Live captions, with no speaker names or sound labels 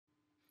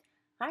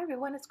Hi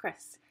everyone, it's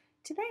Chris.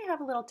 Today I have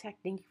a little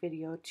technique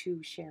video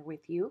to share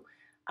with you.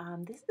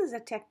 This is a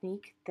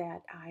technique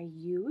that I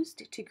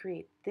used to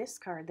create this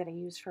card that I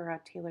use for a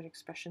Tailored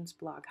Expressions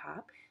blog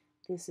hop.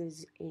 This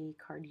is a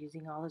card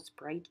using All Is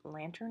Bright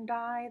lantern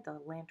die, the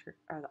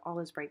All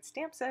Is Bright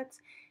stamp sets,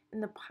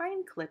 and the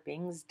pine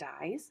clippings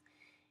dies.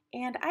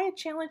 And I had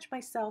challenged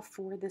myself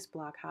for this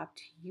blog hop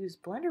to use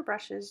blender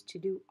brushes to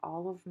do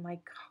all of my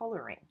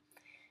coloring.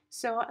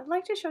 So I'd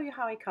like to show you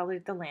how I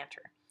colored the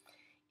lantern.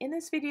 In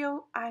this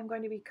video, I'm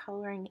going to be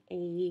coloring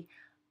a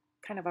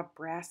kind of a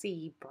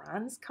brassy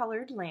bronze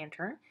colored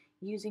lantern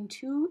using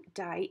two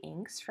dye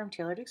inks from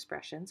Tailored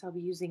Expressions. I'll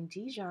be using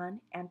Dijon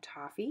and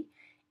Toffee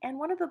and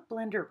one of the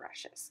blender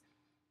brushes.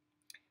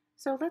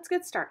 So let's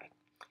get started.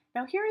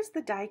 Now here is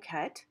the die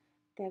cut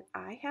that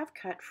I have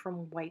cut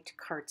from white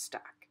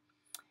cardstock.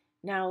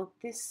 Now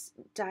this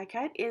die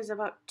cut is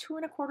about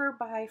 2¼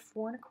 by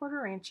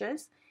 4¼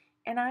 inches,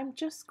 and I'm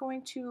just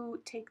going to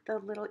take the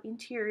little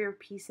interior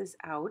pieces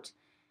out.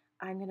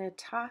 I'm going to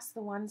toss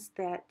the ones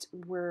that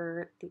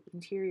were the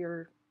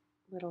interior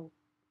little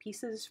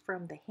pieces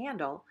from the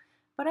handle,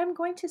 but I'm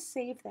going to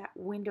save that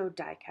window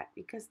die cut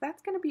because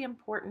that's going to be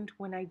important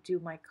when I do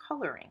my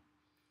coloring.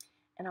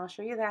 And I'll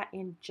show you that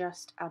in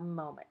just a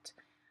moment.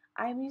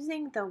 I'm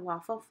using the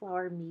Waffle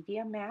Flower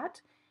Media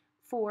Mat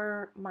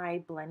for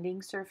my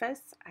blending surface.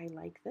 I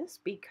like this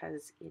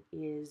because it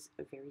is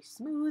very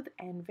smooth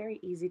and very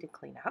easy to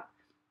clean up.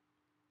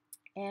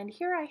 And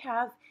here I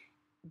have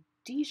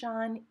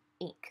Dijon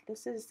ink.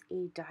 This is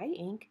a dye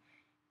ink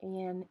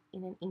and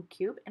in an ink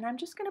cube, and I'm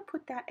just going to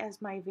put that as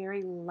my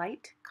very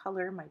light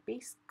color, my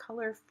base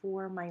color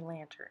for my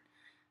lantern.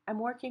 I'm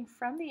working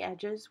from the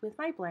edges with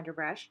my blender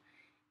brush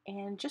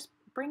and just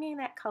bringing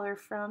that color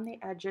from the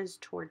edges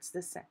towards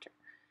the center.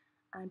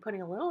 I'm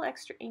putting a little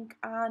extra ink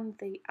on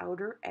the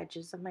outer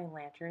edges of my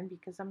lantern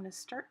because I'm going to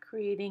start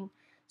creating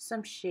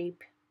some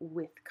shape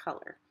with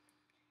color.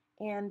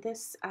 And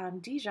this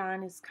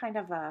Dijon is kind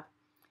of a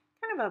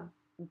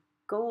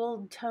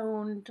gold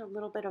toned, a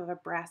little bit of a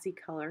brassy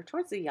color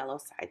towards the yellow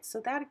side.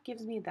 So that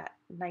gives me that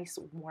nice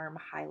warm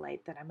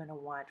highlight that I'm going to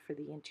want for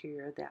the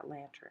interior of that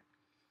lantern.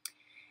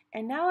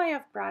 And now I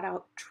have brought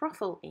out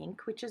truffle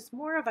ink, which is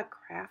more of a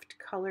craft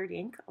colored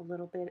ink, a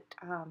little bit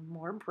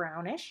more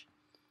brownish.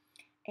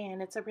 And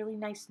it's a really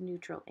nice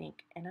neutral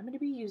ink. And I'm going to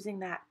be using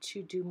that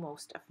to do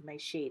most of my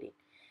shading.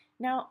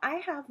 Now I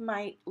have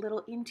my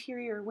little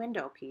interior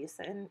window piece,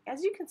 and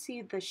as you can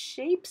see, the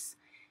shapes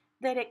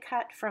that it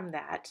cut from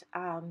that,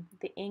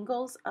 the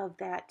angles of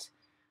that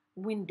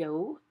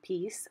window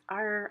piece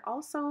are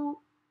also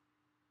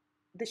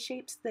the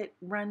shapes that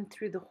run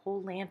through the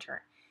whole lantern.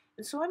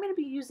 And so I'm going to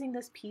be using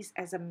this piece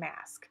as a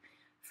mask.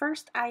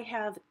 First, I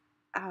have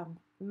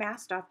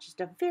masked off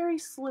just a very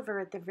sliver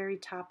at the very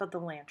top of the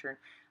lantern.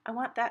 I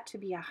want that to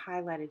be a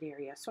highlighted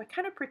area. So I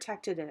kind of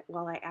protected it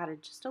while I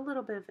added just a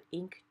little bit of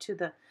ink to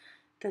the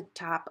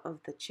top of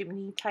the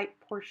chimney type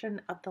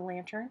portion of the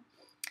lantern.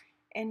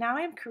 And now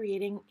I'm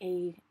creating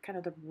a kind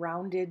of the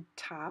rounded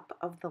top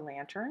of the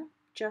lantern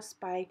just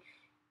by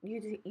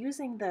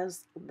using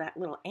that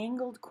little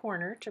angled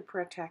corner to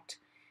protect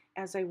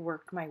as I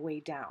work my way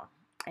down.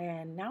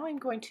 And now I'm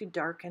going to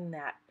darken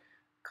that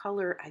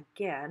color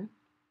again,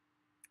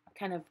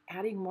 kind of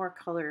adding more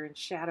color and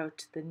shadow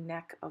to the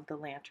neck of the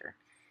lantern.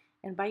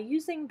 And by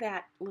using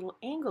that little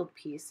angled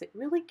piece, it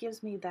really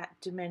gives me that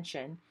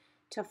dimension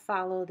to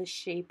follow the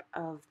shape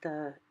of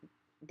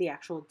the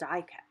actual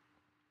die cut.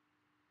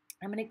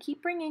 I'm going to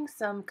keep bringing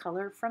some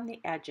color from the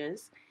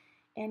edges,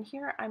 and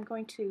here I'm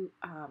going to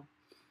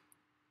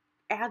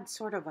add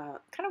sort of a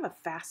kind of a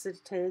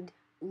faceted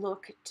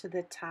look to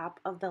the top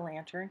of the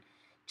lantern.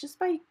 Just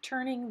by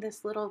turning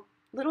this little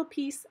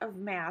piece of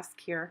mask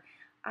here,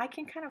 I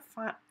can kind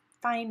of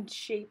find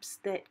shapes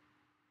that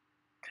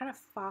kind of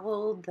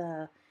follow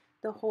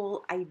the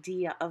whole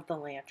idea of the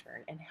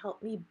lantern and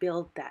help me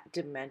build that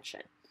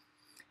dimension.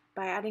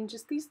 By adding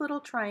just these little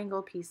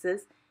triangle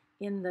pieces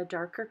in the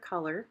darker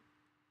color,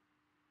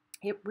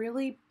 it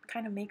really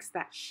kind of makes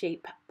that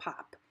shape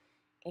pop.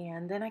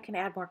 And then I can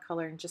add more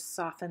color and just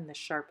soften the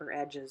sharper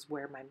edges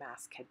where my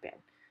mask had been.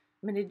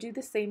 I'm going to do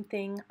the same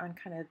thing on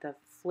kind of the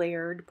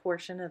flared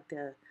portion of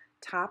the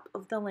top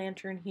of the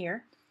lantern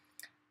here.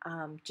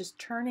 Just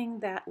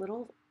turning that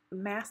little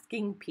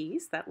masking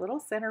piece, that little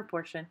center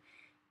portion,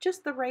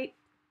 just the right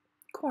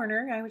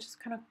corner. I would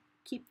just kind of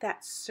keep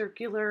that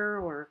circular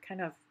or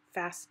kind of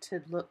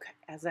faceted look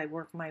as I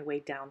work my way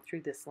down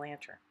through this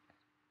lantern.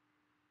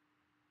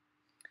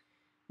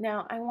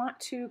 Now I want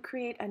to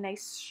create a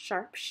nice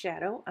sharp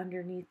shadow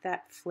underneath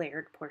that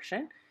flared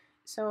portion.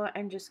 So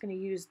I'm just going to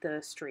use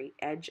the straight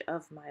edge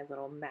of my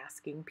little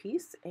masking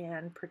piece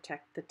and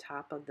protect the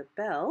top of the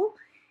bell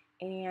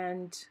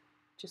and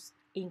just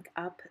ink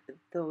up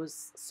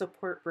those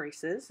support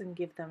braces and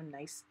give them a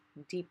nice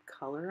deep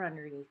color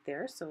underneath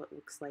there so it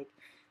looks like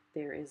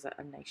there is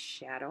a nice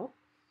shadow.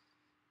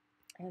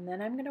 And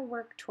then I'm going to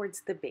work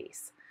towards the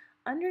base.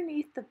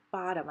 Underneath the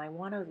bottom, I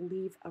want to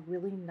leave a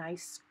really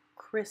nice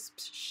crisp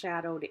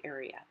shadowed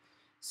area.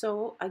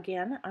 So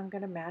again, I'm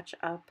going to match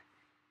up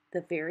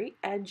the very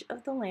edge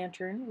of the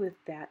lantern with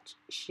that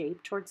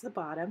shape towards the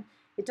bottom.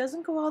 It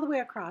doesn't go all the way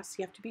across.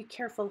 You have to be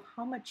careful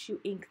how much you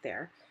ink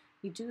there.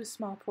 You do a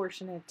small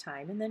portion at a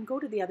time and then go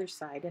to the other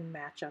side and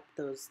match up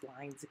those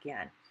lines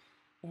again.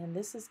 And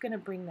this is going to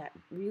bring that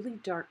really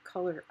dark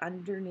color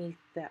underneath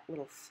that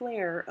little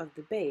flare of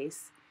the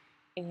base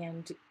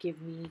and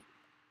give me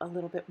a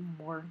little bit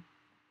more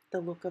the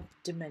look of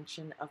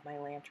dimension of my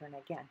lantern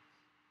again.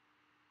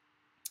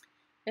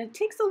 And it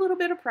takes a little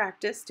bit of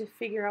practice to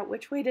figure out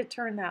which way to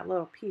turn that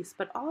little piece,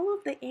 but all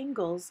of the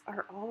angles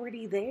are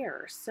already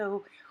there,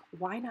 so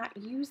why not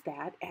use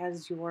that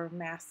as your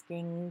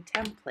masking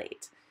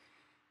template?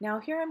 Now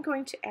here I'm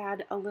going to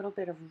add a little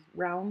bit of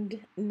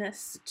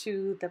roundness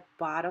to the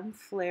bottom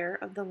flare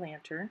of the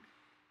lantern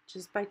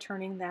just by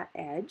turning that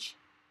edge.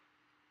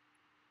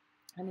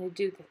 I'm going to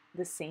do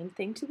the same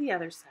thing to the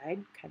other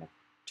side, kind of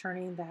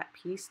turning that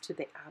piece to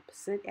the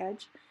opposite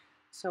edge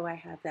so I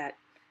have that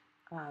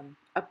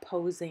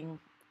opposing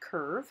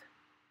curve.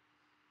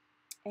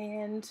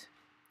 And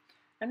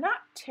I'm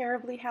not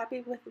terribly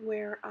happy with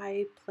where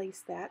I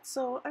placed that,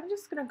 so I'm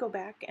just going to go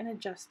back and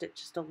adjust it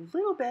just a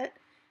little bit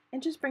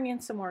and just bring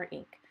in some more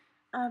ink.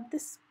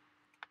 This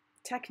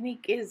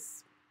technique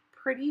is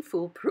pretty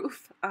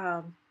foolproof.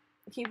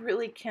 You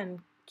really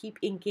can keep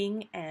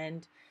inking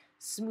and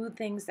smooth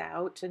things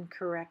out and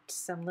correct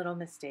some little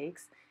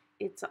mistakes.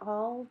 It's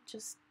all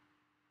just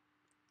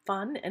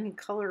fun and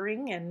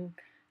coloring, and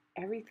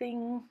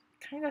everything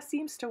kind of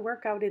seems to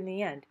work out in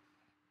the end.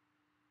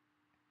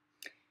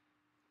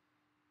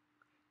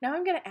 Now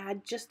I'm going to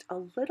add just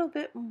a little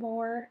bit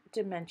more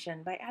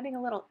dimension by adding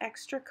a little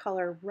extra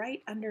color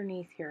right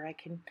underneath here. I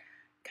can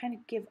kind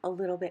of give a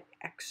little bit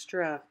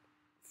extra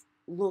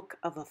look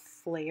of a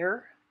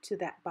flare to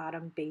that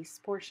bottom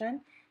base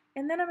portion.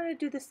 And then I'm going to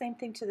do the same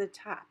thing to the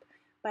top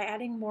by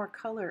adding more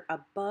color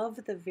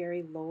above the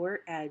very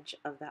lower edge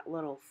of that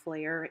little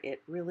flare.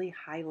 It really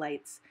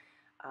highlights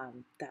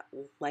that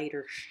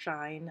lighter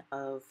shine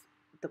of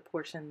the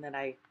portion that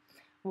I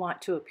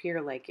want to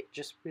appear like it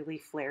just really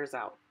flares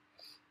out.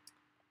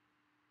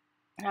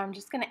 Now I'm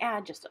just going to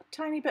add just a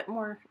tiny bit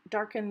more,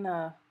 darken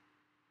the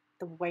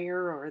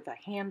wire or the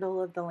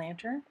handle of the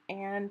lantern,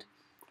 and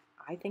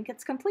I think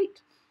it's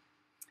complete.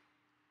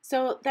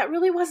 So that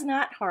really was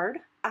not hard.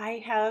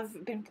 I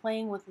have been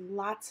playing with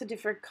lots of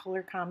different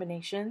color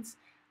combinations.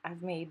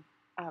 I've made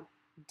a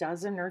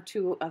dozen or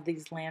two of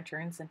these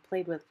lanterns and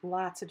played with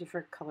lots of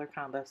different color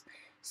combos.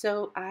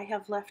 So I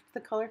have left the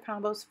color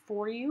combos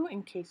for you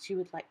in case you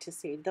would like to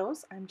save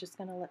those. I'm just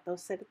going to let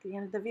those sit at the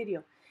end of the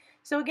video.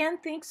 So again,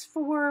 thanks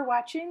for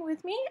watching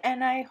with me,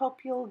 and I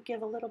hope you'll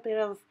give a little bit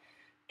of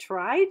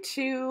try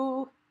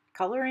to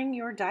coloring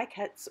your die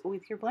cuts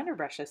with your blender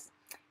brushes.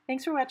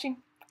 Thanks for watching.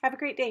 Have a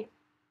great day.